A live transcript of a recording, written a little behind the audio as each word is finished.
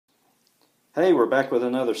Hey, we're back with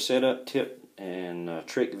another setup tip and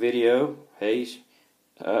trick video. Hey,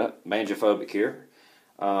 Banjophobic here.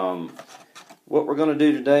 What we're going to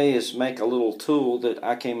do today is make a little tool that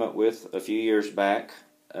I came up with a few years back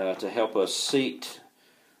to help us seat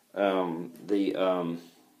the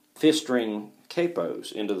fifth string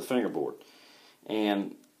capos into the fingerboard.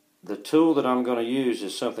 And the tool that I'm going to use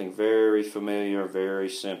is something very familiar, very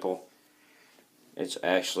simple. It's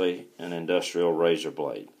actually an industrial razor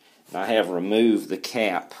blade. I have removed the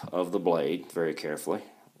cap of the blade very carefully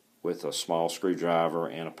with a small screwdriver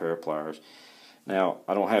and a pair of pliers. Now,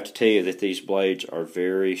 I don't have to tell you that these blades are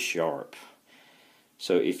very sharp.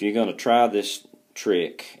 So if you're going to try this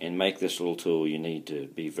trick and make this little tool, you need to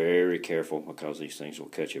be very careful because these things will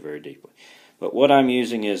cut you very deeply. But what I'm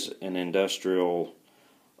using is an industrial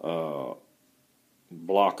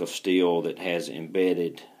block of steel that has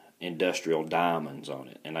embedded industrial diamonds on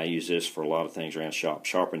it, and I use this for a lot of things around shop.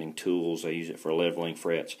 Sharpening tools, I use it for leveling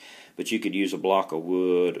frets, but you could use a block of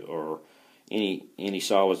wood or any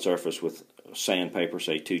solid surface with sandpaper,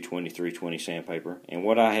 say 220, 320 sandpaper. And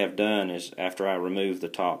what I have done is, after I removed the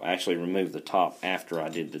top, I actually removed the top after I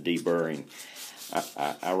did the deburring,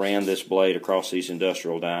 I ran this blade across these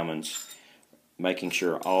industrial diamonds, making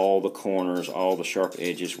sure all the corners, all the sharp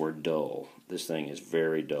edges were dull. This thing is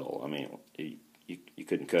very dull. I mean, you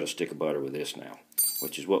couldn't cut a stick of butter with this now,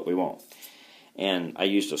 which is what we want. And I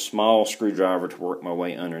used a small screwdriver to work my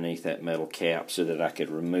way underneath that metal cap so that I could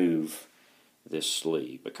remove this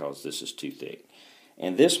sleeve because this is too thick.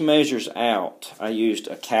 And this measures out. I used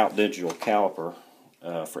a digital caliper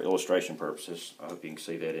for illustration purposes. I hope you can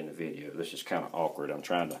see that in the video. This is kind of awkward. I'm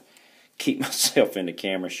trying to keep myself in the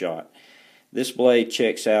camera shot. This blade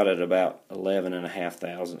checks out at about 11.5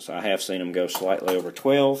 thousandths. I have seen them go slightly over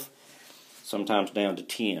 12. Sometimes down to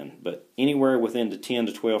 10, but anywhere within the 10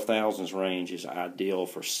 to 12 thousandths range is ideal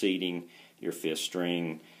for seating your fifth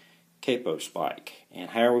string capo spike. And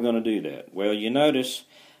how are we going to do that? Well, you notice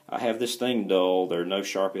I have this thing dull. There are no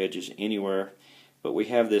sharp edges anywhere, but we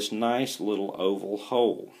have this nice little oval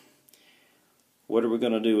hole. What are we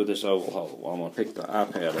going to do with this oval hole? Well, I'm going to pick the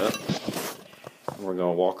iPad up, and we're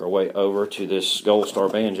going to walk our way over to this Gold Star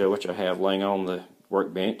banjo, which I have laying on the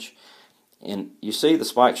workbench. And you see the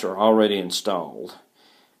spikes are already installed,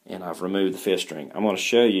 and I've removed the fifth string. I'm going to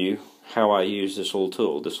show you how I use this little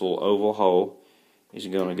tool. This little oval hole is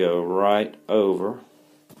going to go right over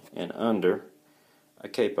and under a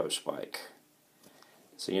capo spike.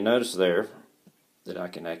 So you notice there that I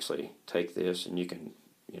can actually take this, and you can,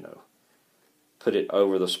 put it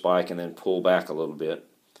over the spike and then pull back a little bit,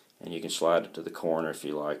 and you can slide it to the corner if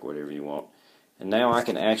you like, whatever you want. And now I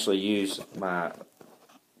can actually use my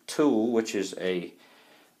tool, which is a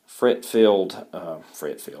fret-filled, I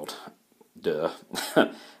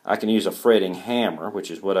can use a fretting hammer,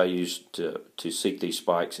 which is what I use to seat these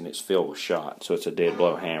spikes, and it's filled with shot, so it's a dead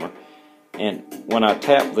blow hammer. And when I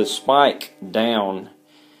tap the spike down,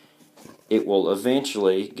 it will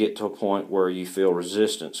eventually get to a point where you feel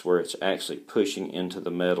resistance, where it's actually pushing into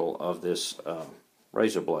the metal of this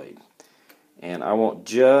razor blade. And I want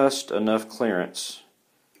just enough clearance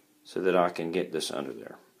so that I can get this under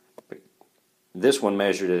there. This one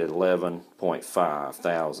measured at 11.5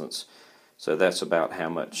 thousandths, so that's about how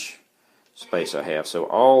much space I have. So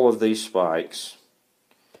all of these spikes,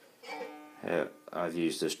 I've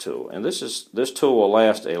used this tool, and this tool will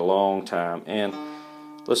last a long time. And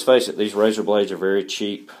let's face it, these razor blades are very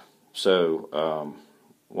cheap. So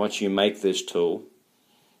once you make this tool,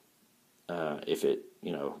 if it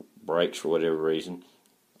breaks for whatever reason,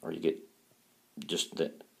 or you get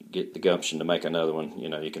the gumption to make another one, you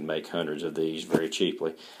can make hundreds of these very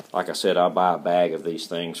cheaply. Like I said, I buy a bag of these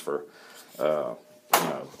things for $7 or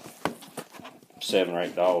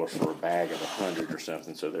 $8 for a bag of 100 or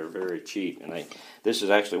something, so they're very cheap. And this is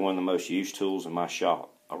actually one of the most used tools in my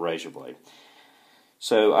shop, a razor blade.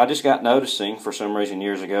 So I just got noticing, for some reason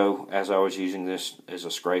years ago, as I was using this as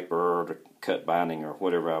a scraper or to cut binding or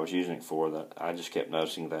whatever I was using it for, that I just kept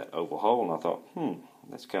noticing that oval hole, and I thought,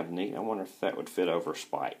 that's kind of neat. I wonder if that would fit over a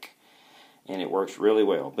spike. And it works really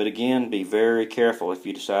well. But again, be very careful if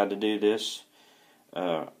you decide to do this.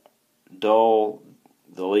 Dull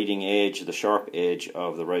the leading edge, the sharp edge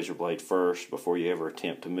of the razor blade first before you ever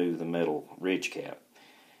attempt to move the metal ridge cap.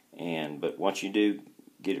 But once you do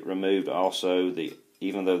get it removed, also,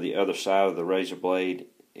 even though the other side of the razor blade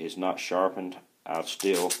is not sharpened, I'll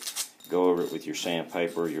still go over it with your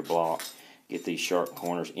sandpaper or your block. Get these sharp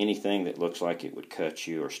corners, anything that looks like it would cut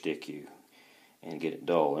you or stick you, and get it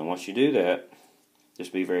dull. And once you do that,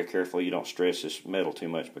 just be very careful you don't stress this metal too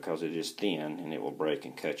much, because it is thin and it will break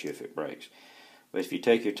and cut you if it breaks. But if you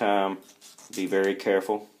take your time, be very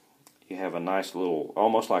careful, you have a nice little,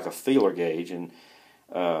 almost like a feeler gauge. And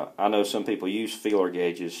I know some people use feeler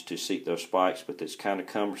gauges to seat those spikes, but it's kind of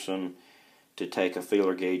cumbersome to take a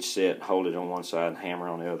feeler gauge set, hold it on one side, and hammer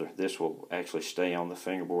on the other. This will actually stay on the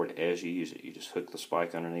fingerboard as you use it. You just hook the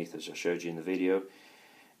spike underneath, as I showed you in the video,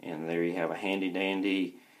 and there you have a handy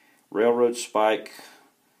dandy railroad spike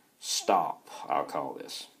stop, I'll call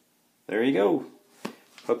this. There you go.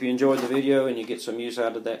 Hope you enjoyed the video and you get some use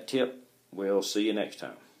out of that tip. We'll see you next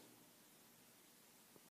time.